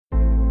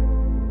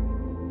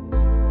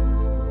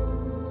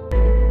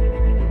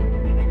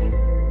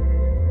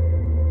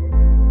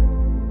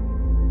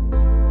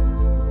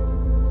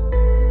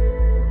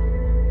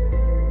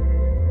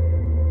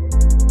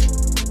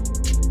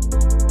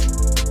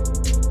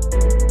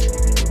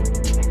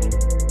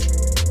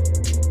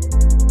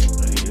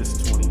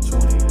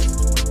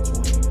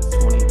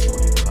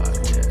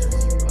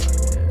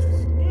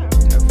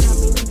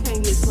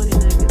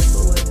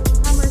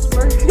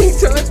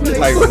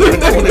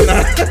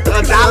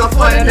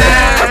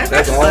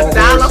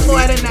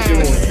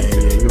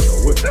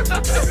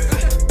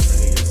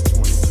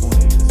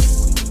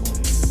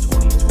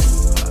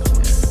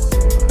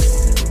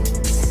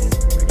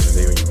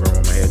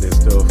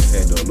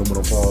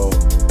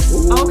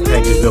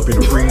up in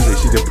the freezer.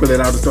 She just pull it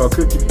out and start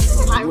cooking.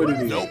 Like, What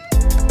it is? Nope.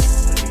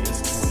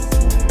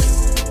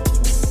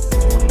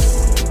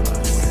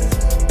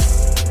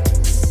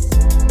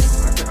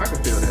 I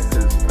can feel that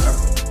because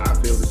I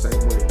feel the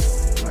same way.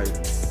 Like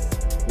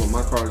when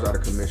my car's out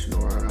of commission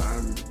or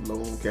I'm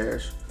low on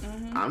cash,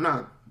 I'm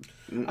not.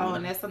 Oh,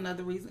 and that's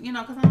another reason, you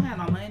know, because I don't have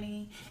no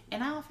money,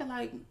 and I don't feel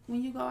like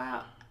when you go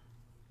out,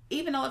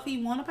 even though if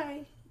he want to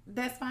pay,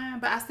 that's fine,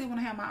 but I still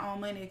want to have my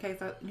own money in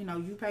case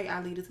you pay,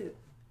 I leave a tip,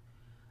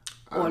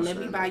 or let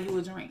me buy you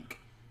a drink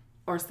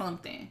or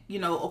something. You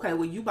know, okay,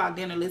 well you bought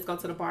dinner, let's go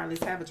to the bar,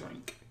 let's have a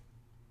drink.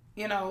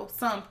 You know,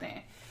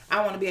 something.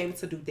 I want to be able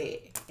to do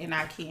that, and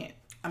I can't.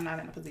 I'm not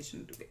in a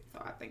position to do that,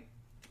 so I think.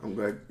 I'm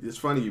glad. It's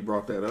funny you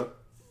brought that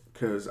up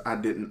because I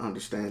didn't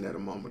understand that a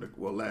moment ago.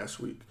 Well, last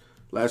week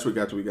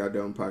after we got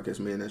done on the podcast,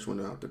 me and Ash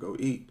went out to go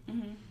eat,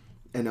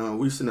 and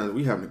we sitting there,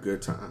 we having a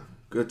good time,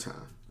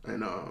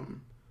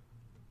 and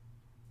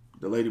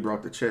the lady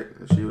brought the check,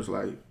 and she was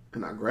like,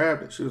 and I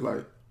grabbed it. She was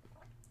like,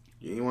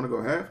 "You ain't want to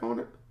go half on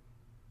it?"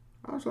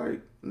 I was like,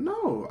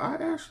 "No, I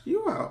asked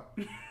you out,"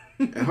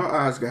 and her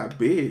eyes got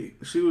big.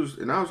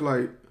 And I was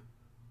like,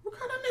 "What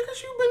kind of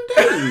niggas you been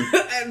dating?"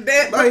 And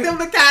that, like, them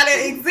the kind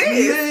that exist.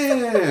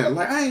 Yeah,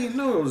 like I ain't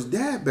know it was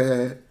that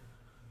bad.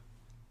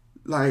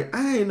 Like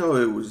I ain't know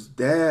it was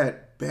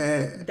that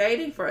bad.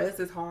 Dating for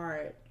us is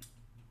hard.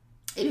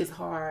 It is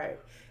hard.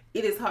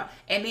 It is hard.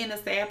 And then the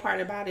sad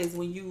part about it is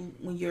when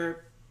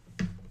you're,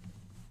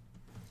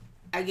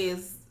 I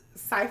guess,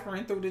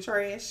 ciphering through the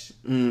trash.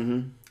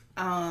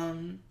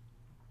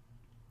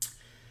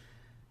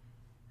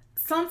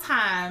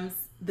 Sometimes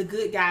the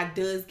good guy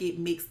does get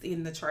mixed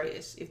in the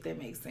trash, if that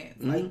makes sense.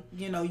 Like,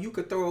 you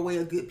could throw away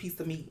a good piece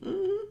of meat.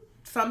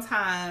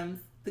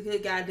 Sometimes the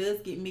good guy does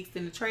get mixed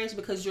in the trash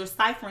because you're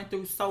ciphering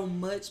through so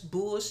much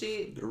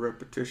bullshit. The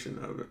repetition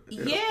of it.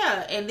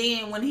 Yeah. And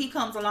then when he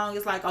comes along,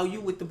 it's like, oh,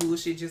 you with the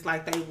bullshit just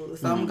like they would.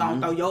 So I'm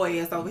going to throw your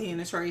ass over here in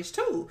the trash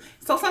too.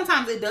 So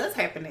sometimes it does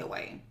happen that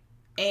way.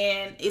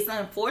 And it's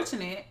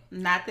unfortunate.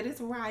 Not that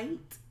it's right.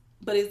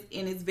 But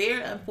it's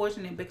very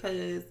unfortunate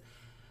because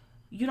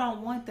you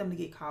don't want them to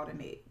get caught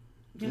in it.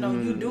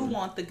 You do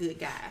want the good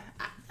guy.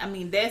 I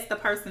mean, that's the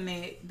person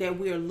that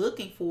we're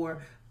looking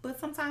for. But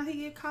sometimes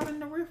he get caught in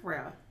the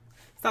riffraff.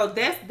 So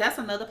that's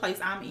another place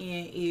I'm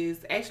in,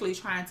 is actually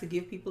trying to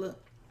give people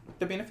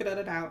the benefit of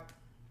the doubt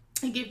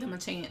and give them a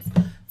chance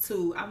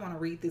to. I want to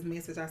read this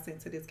message I sent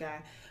to this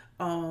guy.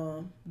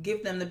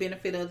 Give them the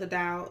benefit of the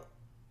doubt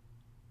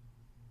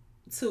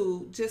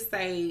to just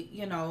say,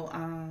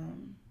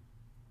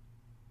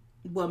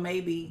 well,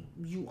 maybe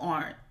you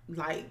aren't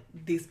like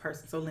this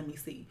person, so let me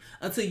see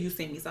until you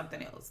send me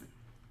something else,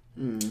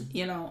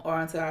 or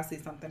until I see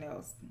something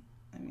else.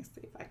 Let me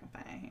see if I can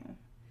find him.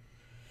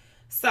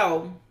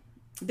 So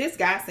this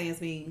guy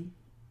sends me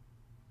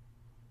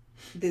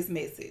this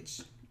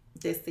message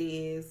that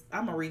says,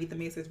 I'm gonna read the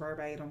message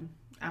verbatim.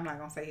 I'm not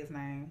gonna say his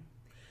name.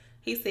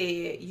 He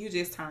said, "You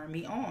just turned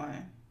me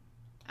on."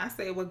 I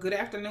said, "Well, good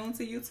afternoon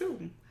to you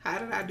too. How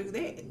did I do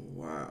that?"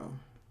 Wow.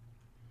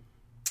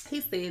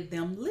 He said,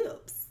 "Them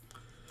lips."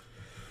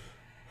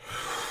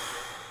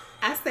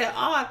 I said,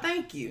 "Oh,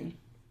 thank you."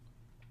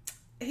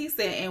 He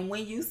said, "And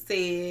when you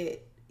said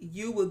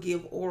you would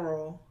give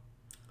oral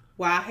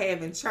while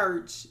having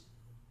church,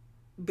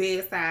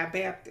 bedside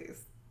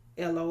Baptist,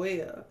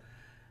 LOL.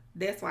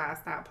 That's why I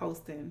stopped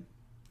posting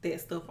that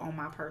stuff on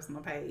my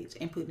personal page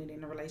and putting it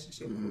in a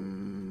relationship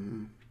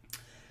group."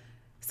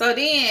 So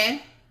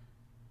then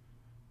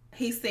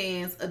he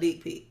sends a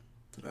dick pic.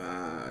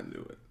 I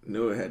knew it.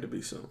 Knew it had to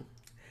be soon.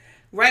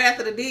 Right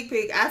after the dick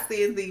pic, I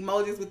send the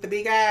emojis with the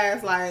big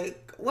eyes.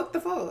 Like, what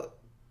the fuck?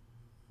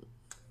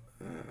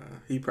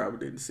 He probably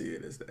didn't see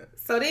it as that.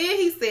 So then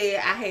he said,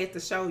 "I had to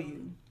show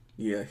you."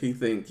 Yeah, he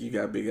think you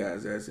got big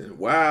eyes. As in,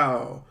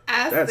 wow,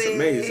 that's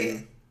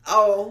amazing.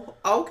 Oh,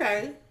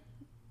 okay.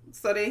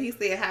 So then he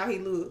said how he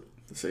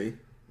looked. See?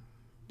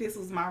 This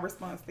was my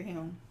response to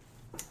him.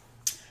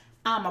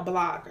 "I'm a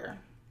blogger,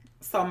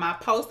 so my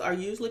posts are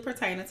usually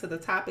pertaining to the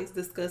topics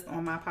discussed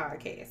on my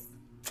podcast.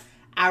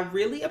 I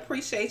really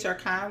appreciate your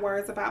kind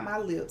words about my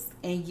lips,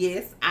 and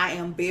yes, I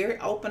am very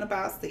open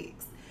about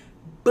sex.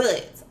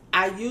 But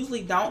I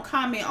usually don't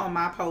comment on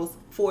my posts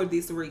for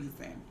this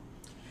reason.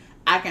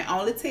 I can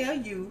only tell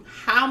you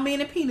how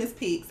many penis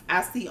pics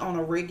I see on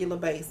a regular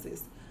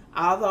basis.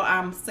 Although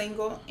I'm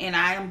single and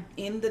I am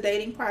in the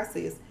dating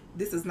process,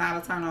 this is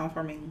not a turn on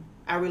for me.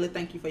 I really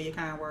thank you for your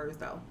kind words,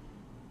 though."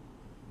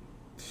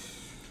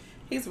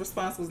 His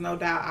response was no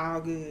doubt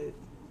all good.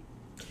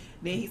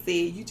 Then he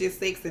said, "You just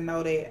sexy,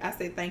 know that." I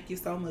said, "Thank you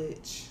so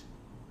much."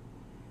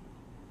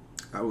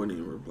 I wouldn't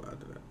even reply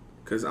to that.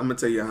 Because I'm going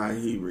to tell you how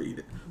he read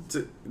it.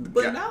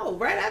 But no,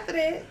 right after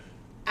that,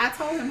 I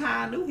told him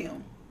how I knew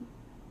him.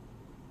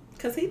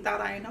 Because he thought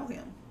I didn't know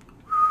him.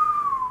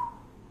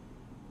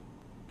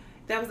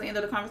 That was the end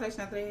of the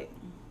conversation after that.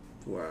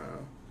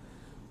 Wow.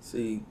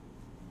 See,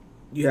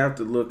 you have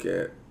to look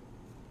at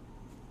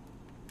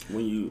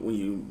when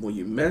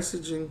you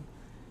messaging,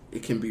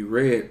 it can be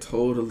read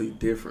totally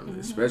differently,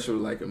 especially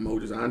like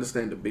emojis. I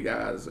understand the big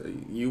eyes.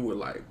 You were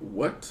like,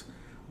 what?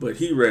 But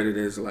he read it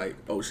as like,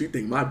 oh, she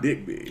think my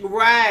dick big.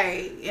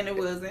 Right. And it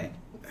wasn't.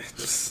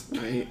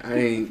 I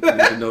ain't need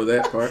to know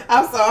that part.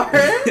 I'm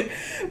sorry.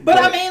 But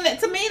I mean,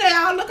 to me, they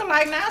all look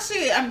alike now.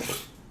 Shit.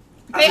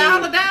 They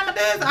all a dime a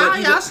dozen. All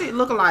y'all shit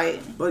look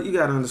alike. But you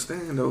got to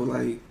understand, though,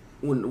 like,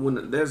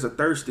 when there's a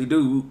thirsty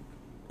dude,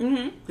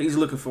 he's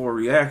looking for a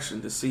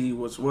reaction to see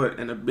what's what.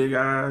 And the big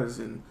eyes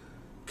and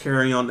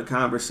carry on the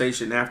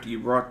conversation after you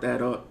brought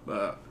that up.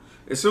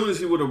 As soon as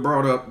he would have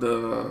brought up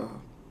the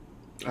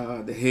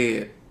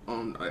head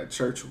on at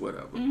church or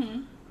whatever,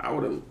 I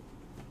would have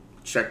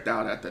checked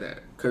out after that.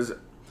 Because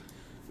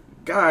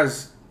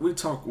guys, we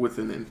talk with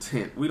an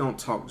intent. We don't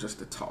talk just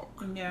to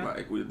talk. Yeah.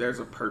 Like there's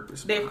a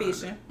purpose. They're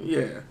fishing.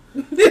 Yeah.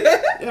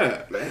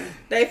 Yeah, man.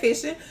 They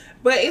fishing,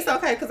 but it's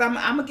okay because I'm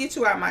gonna get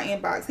you out my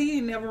inbox. He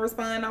ain't never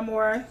respond no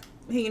more.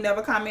 He ain't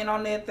never comment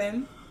on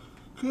nothing.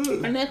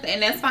 Or nothing,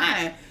 and that's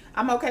fine.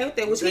 I'm okay with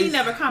that. Which he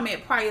never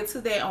comment prior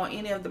to that on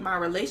any of my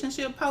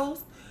relationship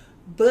posts,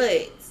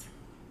 but.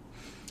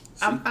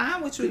 I'm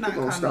fine with you not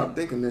coming. People gonna stop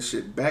thinking this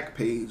shit back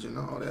page and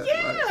all that.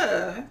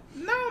 Yeah. Like,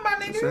 no, my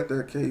nigga. It's not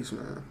that case,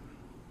 man.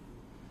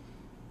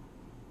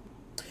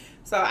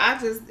 So I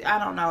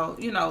don't know.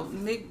 You know,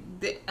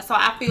 so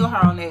I feel her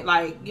on that.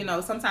 Like, you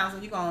know, sometimes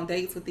when you go on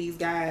dates with these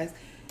guys,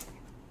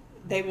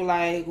 they be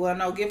like, well,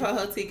 no, give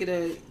her ticket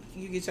or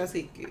you get your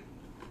ticket.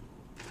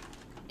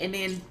 And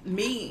then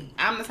me,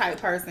 I'm the type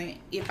of person,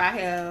 if I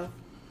have,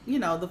 you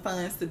know, the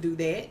funds to do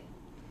that,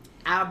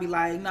 I'll be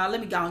like, no, let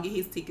me go and get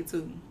his ticket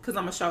too. Because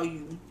I'm going to show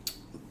you.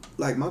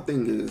 Like, my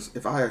thing is,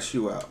 if I ask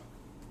you out,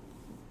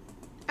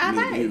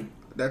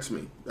 that's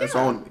me. That's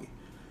on me.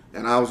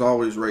 And I was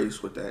always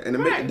raised with that. And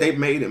they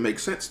made it make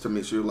sense to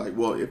me. So you're like,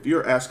 well, if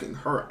you're asking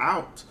her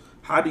out,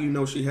 how do you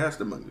know she has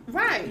the money?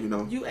 Right. You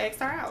know? You asked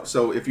her out.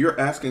 So if you're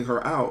asking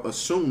her out,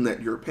 assume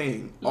that you're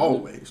paying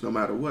always, no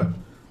matter what.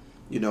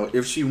 You know,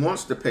 if she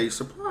wants to pay,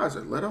 surprise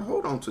her. Let her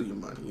hold on to your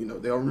money. You know,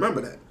 they'll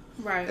remember that.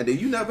 Right. And then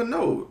you never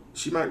know.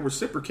 She might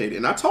reciprocate it.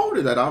 And I told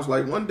her that. I was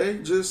like, one day,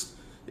 just,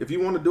 if you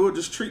want to do it,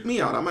 just treat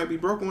me out. I might be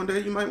broke one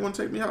day. You might want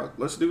to take me out.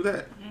 Let's do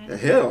that. And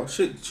hell,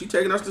 shit, she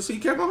taking us to see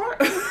Kevin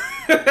Hart.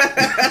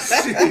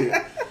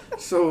 Shit.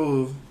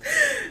 So.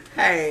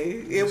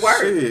 Hey, it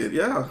worked. Shit,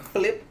 yeah.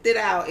 Flipped it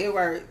out. It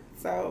worked.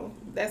 So,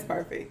 that's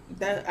perfect.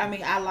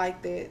 I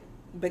like that.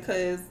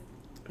 Because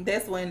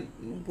that's when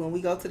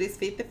we go to this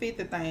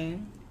 50-50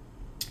 thing.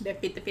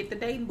 That 50-50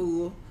 dating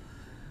bull.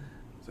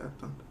 Is that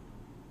thunder?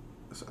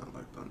 It sounds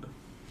like thunder.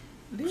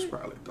 It's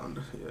probably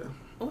thunder, yeah.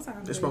 What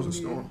time it's supposed to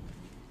storm.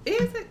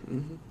 Is it?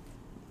 Mm-hmm.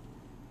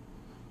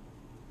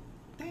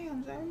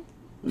 Damn, Jay.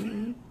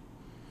 Mm-hmm.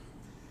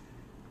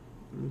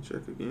 Let me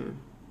check again.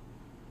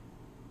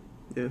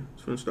 Yeah,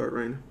 it's gonna start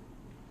raining.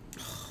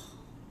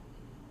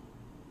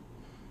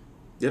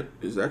 Yep,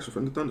 it's actually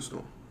from the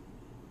thunderstorm.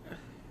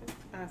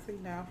 I see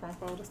now from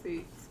 4 to 6.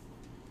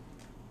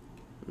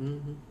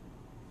 Mm-hmm.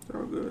 It's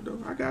all good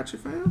though. I got you,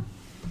 fam.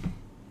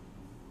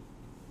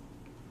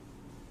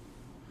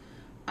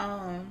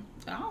 I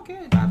don't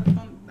care about the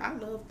thunder. I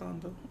love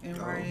thunder and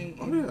rain,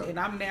 and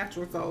I'm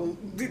natural, so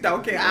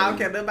don't care. I don't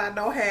care about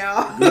no hair.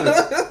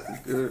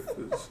 Good.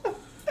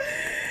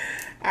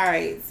 All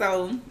right,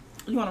 so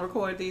you want to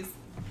record this?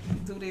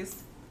 Do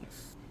this?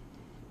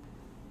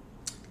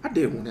 I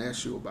did want to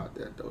ask you about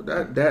that though.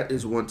 That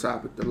is one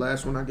topic. The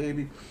last one I gave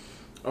you,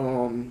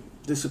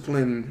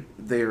 discipline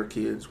their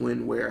kids,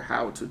 when, where,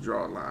 how to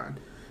draw a line.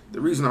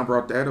 The reason I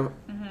brought that up,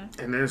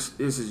 and this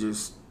is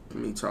just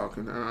me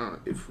talking.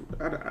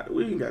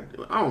 We ain't got.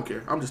 I don't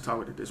care. I'm just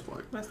talking at this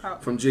point. Let's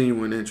talk. From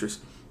genuine interest.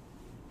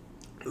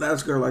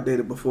 Last girl I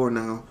dated before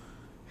now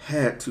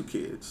had 2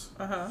 kids.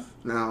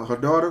 Now her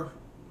daughter,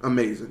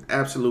 amazing,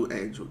 absolute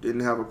angel.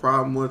 Didn't have a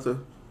problem with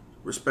her,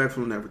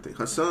 respectful and everything.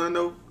 Her son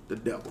though, the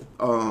devil.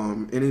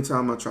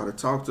 Anytime I try to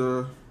talk to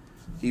her,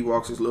 he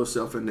walks his little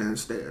self in there and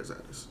stares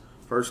at us.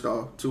 First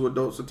off, 2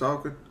 adults are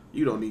talking.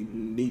 You don't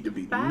need to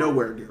be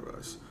nowhere near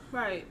us.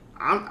 Right.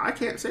 I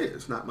can't say it.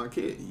 It's not my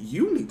kid.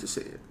 You need to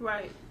say it.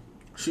 Right.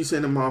 She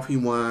sent him off. He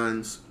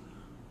whines.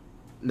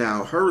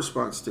 Now, her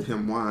response to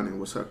him whining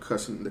was her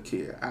cussing the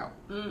kid out.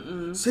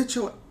 Sit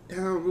your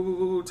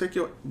down. Take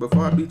your...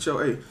 Before I beat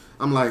your A.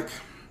 I'm like,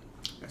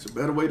 that's a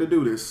better way to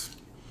do this.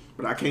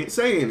 But I can't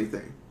say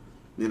anything.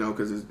 You know,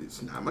 because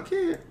it's not my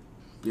kid.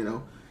 You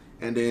know.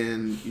 And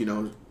then, you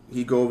know,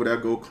 he go over there,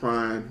 go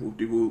crying.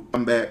 Whoop-de-whoop.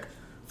 I'm back.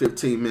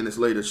 15 minutes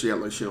later, she act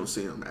like she don't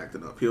see him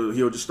acting up.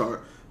 He'll just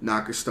start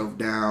knocking stuff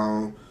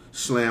down,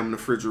 slamming the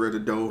refrigerator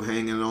door,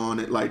 hanging on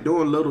it, like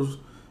doing little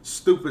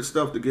stupid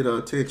stuff to get her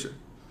attention.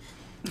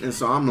 And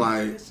so I'm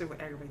like, this shit would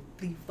aggravate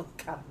the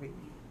fuck out of me.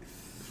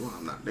 That's why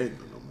I'm not dating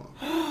her no more.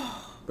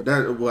 But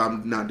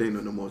I'm not dating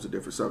her no more. It's a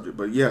different subject.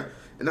 But yeah,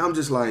 and I'm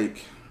just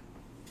like,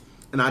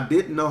 and I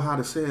didn't know how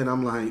to say it.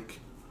 I'm like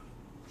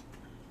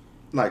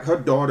her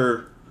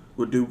daughter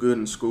would do good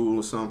in school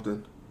or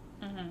something.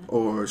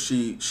 Or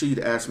she'd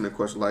ask me a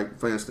question, like,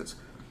 for instance,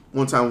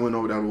 one time we went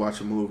over there to watch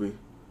a movie.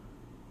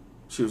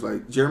 She was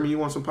like, Jeremy, you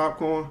want some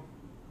popcorn?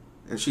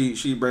 And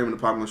she bring him to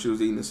Pop when she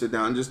was eating and sit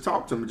down and just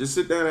talk to him. Just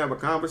sit down and have a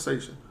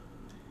conversation.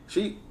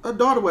 Her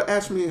daughter would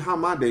ask me how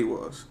my day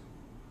was.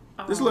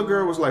 This little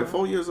girl was like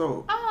 4 years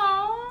old.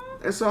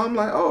 Aww. And so I'm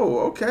like, oh,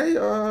 okay,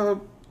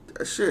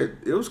 shit,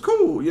 it was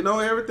cool. You know,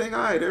 everything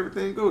all right,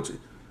 everything Gucci.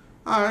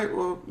 All right,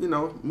 well, you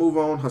know, move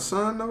on. Her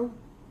son, though,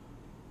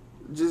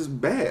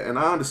 just bad. And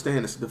I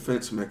understand it's a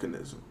defense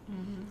mechanism.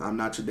 Mm-hmm. I'm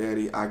not your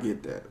daddy. I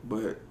get that.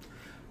 But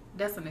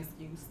that's an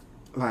excuse.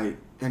 Like,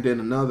 and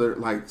then another,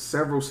 like,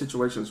 several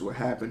situations would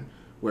happen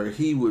where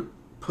he would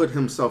put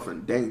himself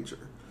in danger.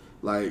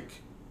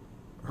 Like,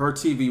 her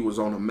TV was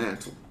on a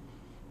mantle,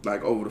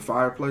 like, over the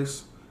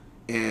fireplace.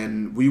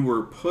 And we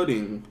were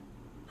putting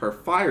her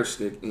Fire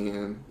Stick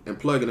in and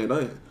plugging it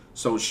in.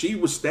 So she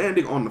was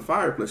standing on the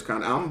fireplace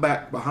kind of. I'm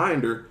back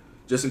behind her.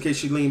 Just in case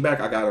she leaned back,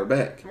 I got her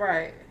back.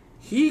 Right.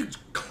 He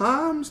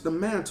climbs the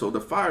mantle,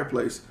 the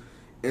fireplace,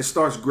 and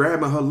starts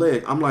grabbing her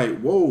leg. I'm like,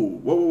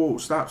 whoa,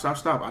 stop.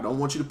 I don't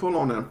want you to pull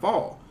on that and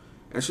fall.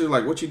 And she's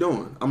like, what you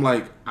doing? I'm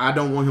like, I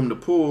don't want him to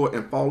pull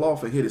and fall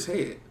off and hit his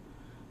head.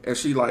 And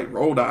she like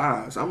rolled her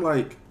eyes. I'm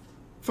like,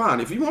 fine,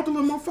 if you want the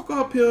little motherfucker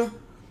up here,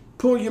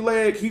 pull your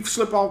leg, he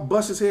slip off,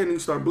 bust his head, and he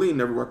start bleeding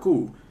everywhere.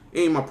 Cool.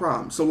 Ain't my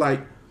problem. So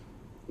like,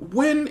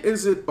 when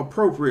is it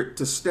appropriate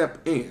to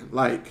step in?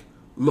 Like,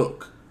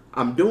 look,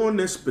 I'm doing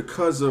this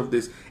because of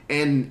this.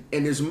 And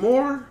it's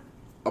more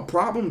a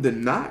problem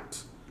than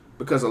not.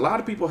 Because a lot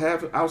of people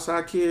have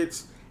outside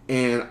kids.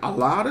 And a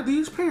lot of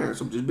these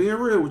parents, I'm just being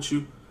real with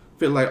you,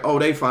 feel like, oh,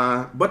 they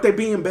fine. But they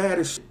being bad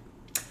as shit.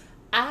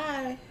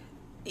 I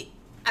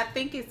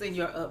think it's in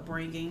your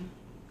upbringing.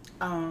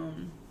 I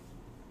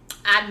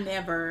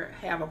never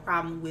have a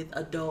problem with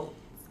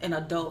an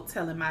adult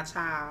telling my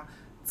child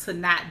to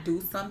not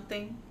do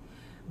something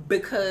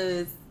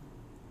because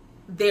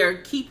they're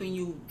keeping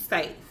you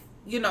safe.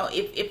 You know,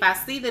 if I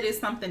see that it's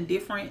something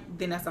different,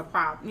 then that's a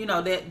problem. You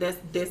know,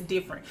 that's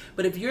different.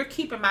 But if you're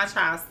keeping my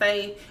child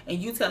safe and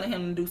you telling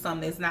him to do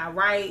something that's not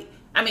right,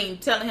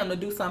 telling him to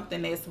do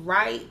something that's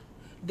right,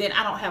 then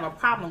I don't have a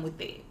problem with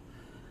that.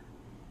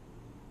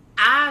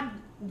 I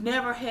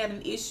never had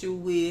an issue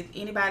with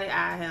anybody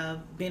I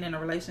have been in a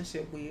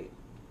relationship with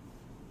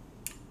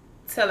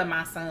telling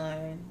my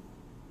son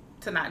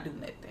to not do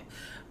nothing.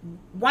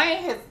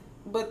 Wayne has,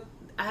 but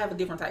I have a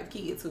different type of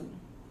kid too.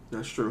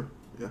 That's true.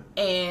 Yeah.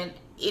 And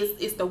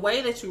it's the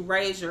way that you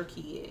raise your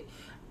kid.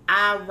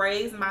 I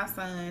raised my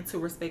son to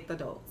respect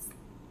adults.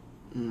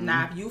 Mm-hmm.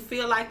 Now, if you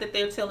feel like that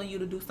they're telling you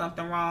to do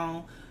something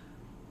wrong,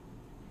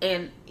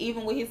 and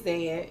even with his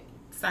dad,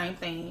 same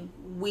thing.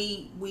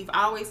 We've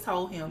always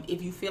told him,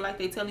 if you feel like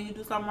they're telling you to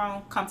do something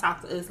wrong, come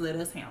talk to us. Let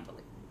us handle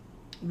it.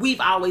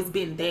 We've always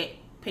been that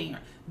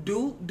parent.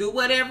 Do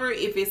whatever.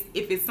 If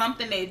it's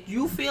something that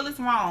you feel is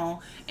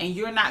wrong and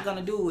you're not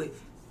gonna do it,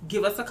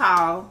 give us a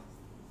call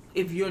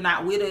if you're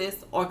not with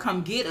us, or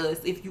come get us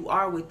if you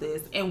are with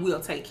us, and we'll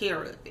take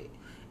care of it.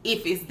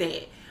 If it's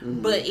that.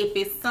 Mm-hmm. But if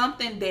it's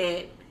something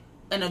that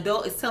an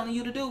adult is telling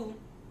you to do,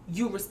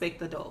 you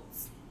respect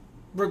adults,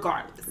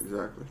 regardless.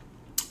 Exactly.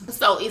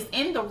 So it's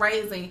in the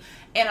raising,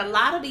 and a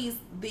lot of these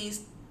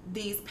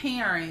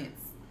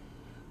parents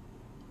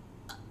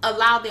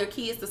allow their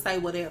kids to say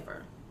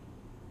whatever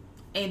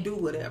and do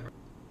whatever.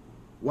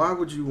 Why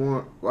would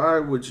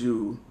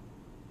you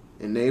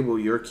enable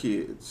your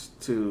kids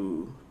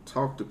to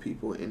talk to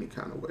people in any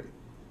kind of way?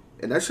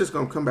 And that's just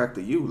gonna come back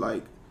to you.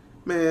 Like,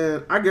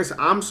 man, I guess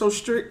I'm so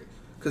strict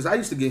because I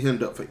used to get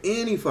hemmed up for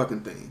any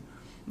fucking thing.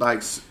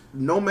 Like,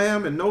 no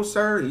ma'am and no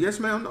sir and yes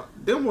ma'am, no,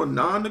 them were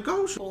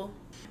non-negotiable.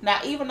 Now,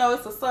 even though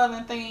it's a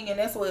Southern thing and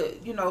that's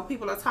what,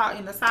 people are taught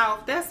in the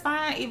South, that's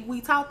fine. If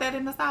we taught that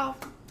in the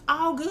South,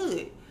 all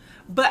good.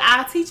 But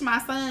I teach my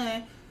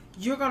son,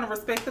 you're going to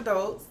respect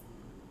adults.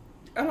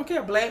 I don't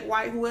care, black,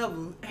 white,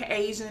 whoever,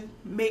 Asian,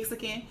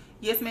 Mexican,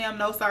 yes ma'am,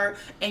 no sir.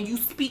 And you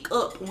speak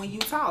up when you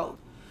talk.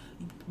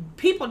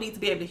 People need to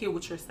be able to hear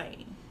what you're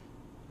saying.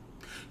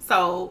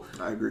 So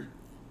I agree.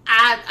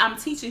 I'm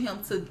teaching him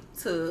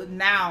to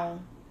now,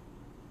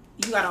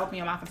 you got to open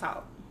your mouth and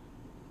talk.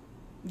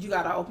 You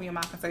got to open your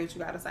mouth and say what you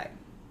got to say.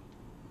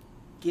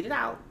 Get it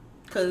out.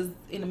 Because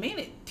in a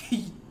minute,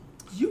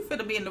 you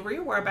finna be in the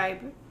real world,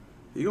 baby.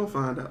 You gonna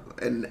find out.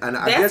 And I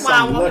that's guess why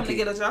I'm I want lucky. him to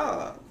get a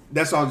job.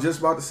 That's what I was just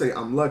about to say.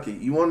 I'm lucky.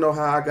 You want to know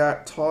how I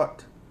got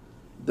taught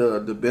the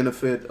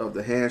benefit of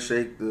the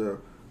handshake, the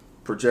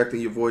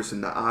projecting your voice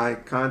and the eye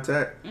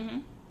contact? Mm-hmm.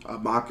 A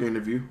mock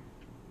interview.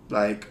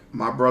 Like,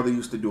 my brother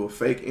used to do a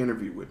fake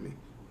interview with me.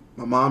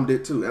 My mom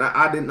did too. And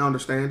I didn't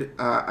understand it.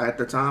 At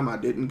the time, I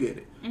didn't get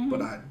it. Mm-hmm.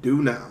 But I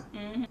do now.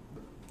 Mm-hmm.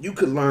 You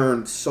could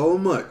learn so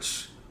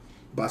much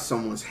by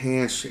someone's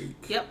handshake.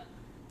 Yep.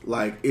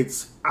 Like,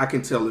 I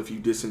can tell if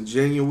you're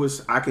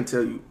disingenuous. I can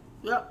tell you.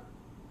 Yep.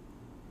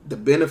 The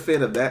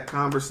benefit of that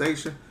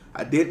conversation.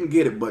 I didn't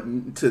get it.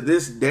 But to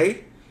this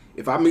day,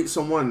 if I meet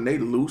someone and they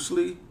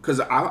loosely,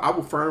 because I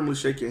will firmly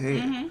shake your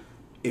hand. Mm-hmm.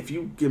 If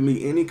you give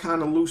me any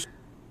kind of loose,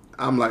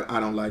 I'm like, I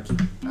don't like you.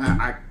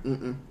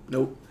 Mm-hmm.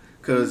 Nope.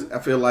 Because I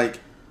feel like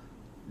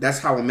that's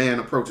how a man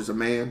approaches a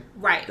man.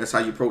 Right. That's how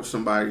you approach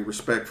somebody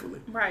respectfully.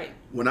 Right.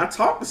 When I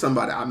talk to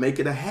somebody, I make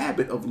it a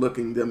habit of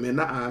looking them in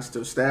the eyes to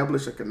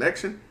establish a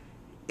connection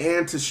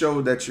and to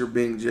show that you're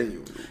being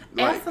genuine.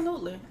 Like,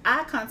 absolutely.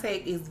 Eye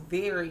contact is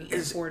very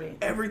important.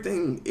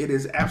 Everything. It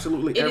is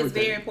absolutely everything. It is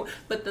very important.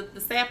 But the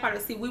sad part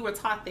is, see, we were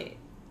taught that.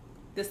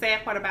 The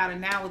sad part about it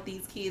now with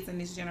these kids in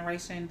this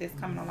generation that's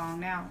coming along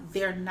now,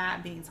 they're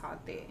not being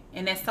taught that.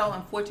 And that's so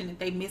unfortunate.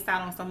 They miss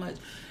out on so much.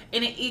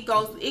 And it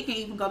can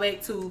even go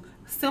back to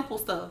simple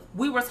stuff.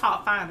 We were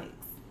taught phonics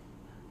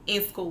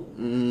in school.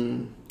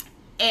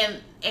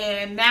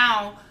 And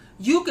now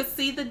you could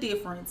see the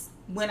difference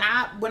when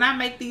I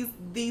make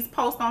these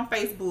posts on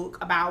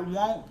Facebook about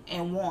want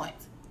and want.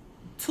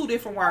 2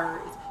 different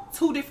words,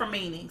 2 different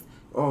meanings.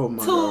 Oh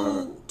my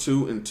God.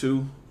 2 and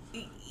 2.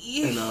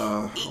 And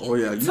oh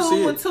yeah, you 2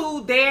 see and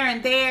 2, there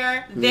and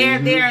there, there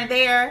and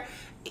there.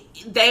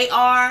 They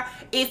are.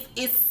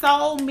 It's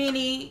so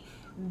many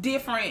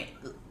different.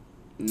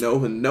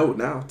 No and no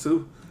now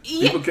too.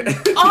 Yeah.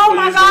 Oh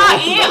my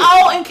God,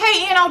 N-O and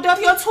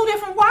K-N-O-W are 2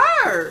 different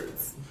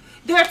words.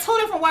 They're 2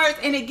 different words,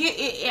 and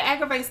it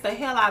aggravates the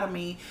hell out of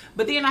me.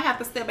 But then I have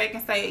to step back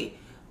and say,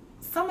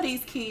 some of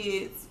these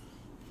kids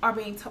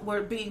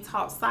were being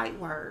taught sight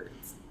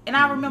words. And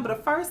I remember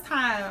the first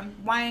time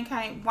when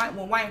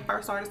Wayne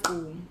first started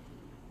school,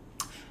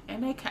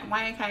 and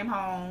Wayne came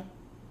home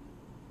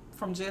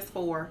from Just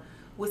 4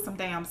 with some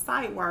damn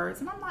sight words,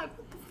 and I'm like,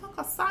 what the fuck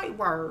are sight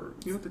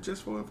words? You went to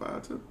Just 4 and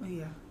 5 too?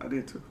 Yeah, I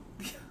did too.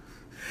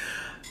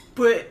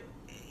 But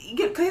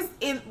because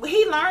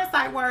he learned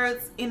sight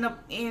words in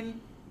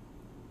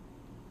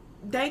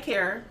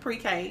daycare,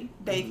 pre-K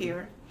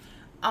daycare.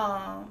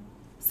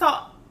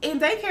 So in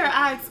daycare,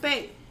 I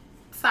expect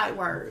sight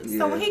words. Yeah.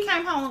 So when he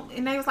came home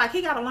and they was like,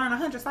 he got to learn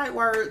 100 sight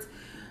words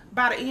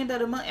by the end of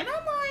the month, and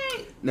I'm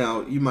like,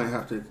 now you might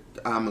have to.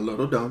 I'm a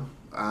little dumb.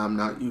 I'm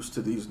not used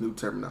to these new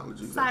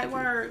terminologies. Sight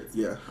words.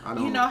 Yeah, I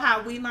don't. You know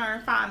how we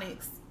learn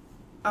phonics.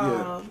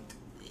 Yeah.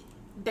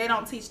 They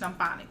don't teach them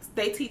phonics.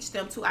 They teach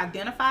them to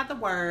identify the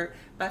word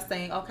by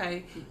saying,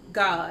 okay,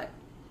 God,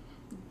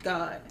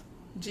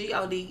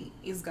 G-O-D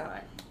is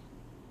God.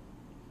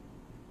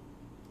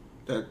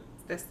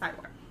 That's sight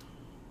word.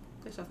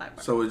 That's your sight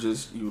word. So it's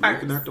just you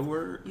looking at the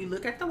word? You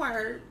look at the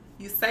word,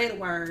 you say the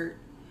word,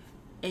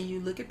 and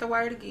you look at the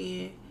word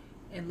again,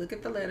 and look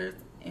at the letters,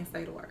 and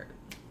say the word.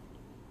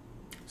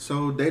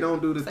 So they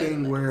don't do the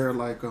thing where,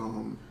 like,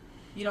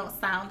 you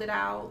don't sound it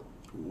out.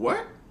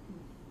 What?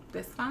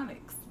 That's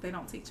phonics. They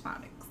don't teach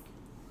phonics.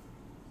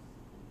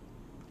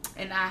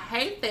 And I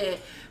hate that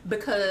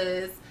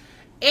because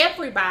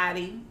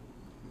everybody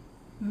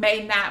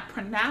may not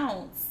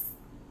pronounce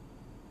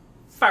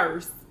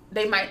first.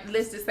 They might,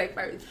 let's just say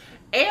first.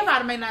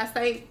 Everybody may not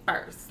say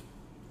first.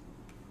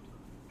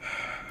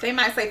 They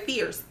might say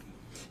fierce.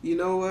 You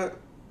know what?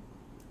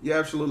 You're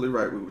absolutely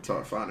right. We were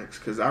taught phonics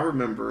because I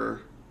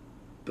remember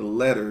the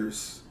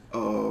letters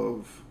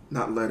of,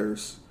 not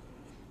letters.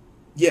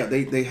 Yeah,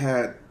 they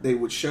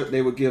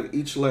would give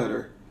each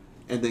letter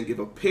and then give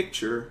a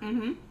picture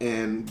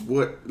and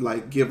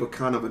give a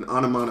kind of an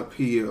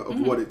onomatopoeia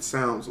of what it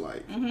sounds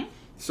like.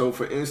 So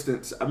for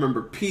instance, I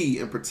remember P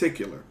in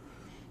particular.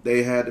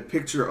 They had a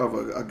picture of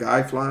a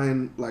guy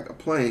flying like a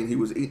plane. He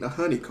was eating a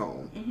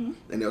honeycomb,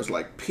 and there was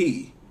like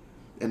P,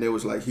 and there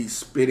was like he's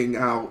spitting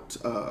out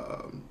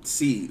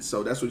seeds.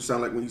 So that's what it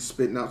sounded like when he's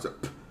spitting out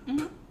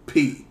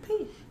P.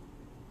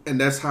 And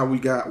that's how we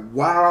got,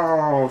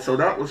 wow. So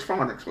that was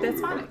phonics.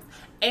 That's phonics.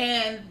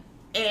 And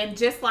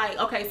just like,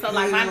 okay, so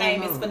like my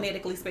name is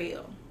phonetically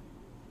spelled.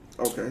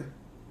 Okay.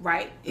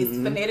 Right? It's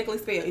phonetically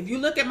spelled. If you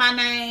look at my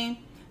name,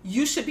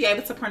 you should be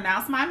able to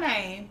pronounce my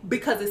name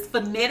because it's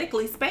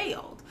phonetically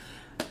spelled.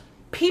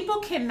 People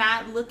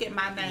cannot look at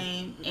my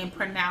name and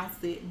pronounce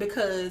it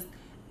because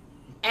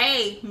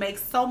A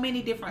makes so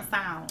many different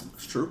sounds.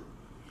 It's true.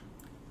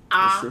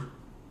 It's true.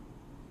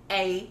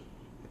 A.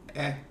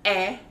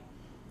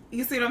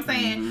 You see what I'm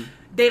saying?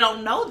 They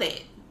don't know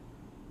that.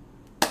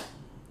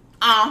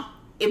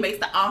 It makes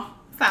the sound.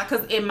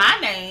 Because in my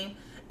name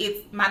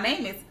is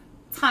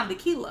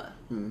Tandakila.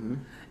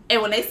 And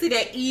when they see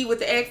that E with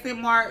the accent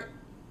mark,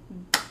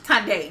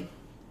 Tande.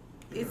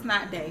 It's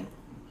not day.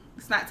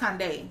 It's not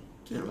Tande.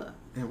 Kila.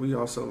 And we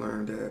also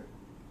learned that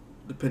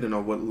depending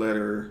on what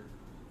letter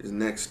is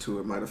next to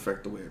it might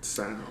affect the way it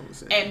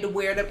sounds. And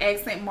where the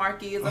accent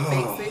mark is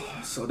affects it.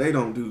 So they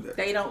don't do that.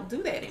 They don't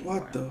do that anymore.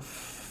 What the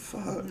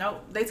fuck?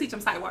 No, they teach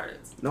them sight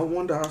words. No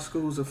wonder our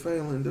schools are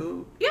failing,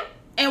 dude. Yep.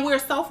 And we're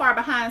so far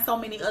behind so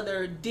many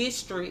other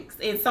districts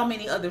and so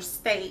many other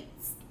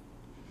states.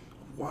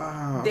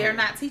 Wow. They're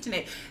not teaching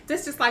it.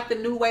 This is just like the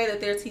new way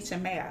that they're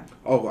teaching math.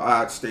 Oh,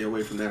 I'd stay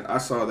away from that. I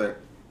saw that,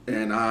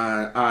 and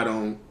I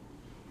don't.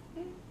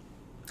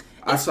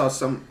 I saw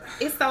some.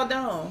 It's so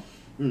dumb.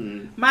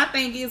 My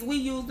thing is, we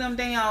use them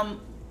damn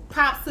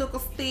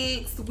popsicle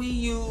sticks. We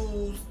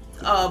use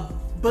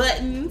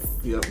buttons.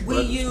 Yep,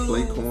 we use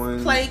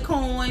play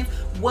coins.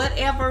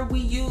 Whatever we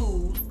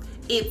use,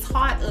 it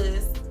taught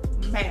us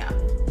math,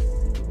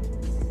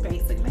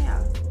 basic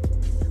math,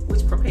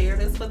 which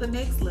prepared us for the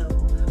next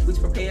level. which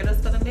prepared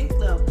us for the next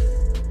level.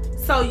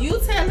 So you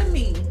telling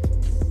me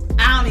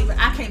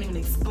I can't even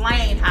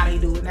explain how they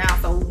do it now.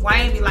 So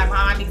Wayne be like,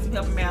 Mom, I need some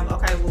help in math.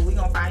 Okay, well, we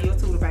gonna find you a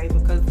tutor, baby,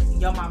 because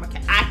your mama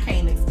I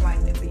can't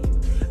explain it to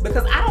you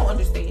because I don't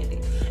understand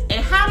it.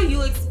 And how do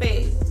you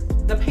expect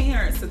the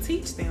parents to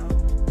teach them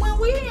when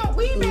we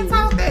ain't been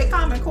taught that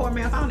Common Core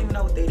math? I don't even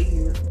know what that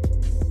is.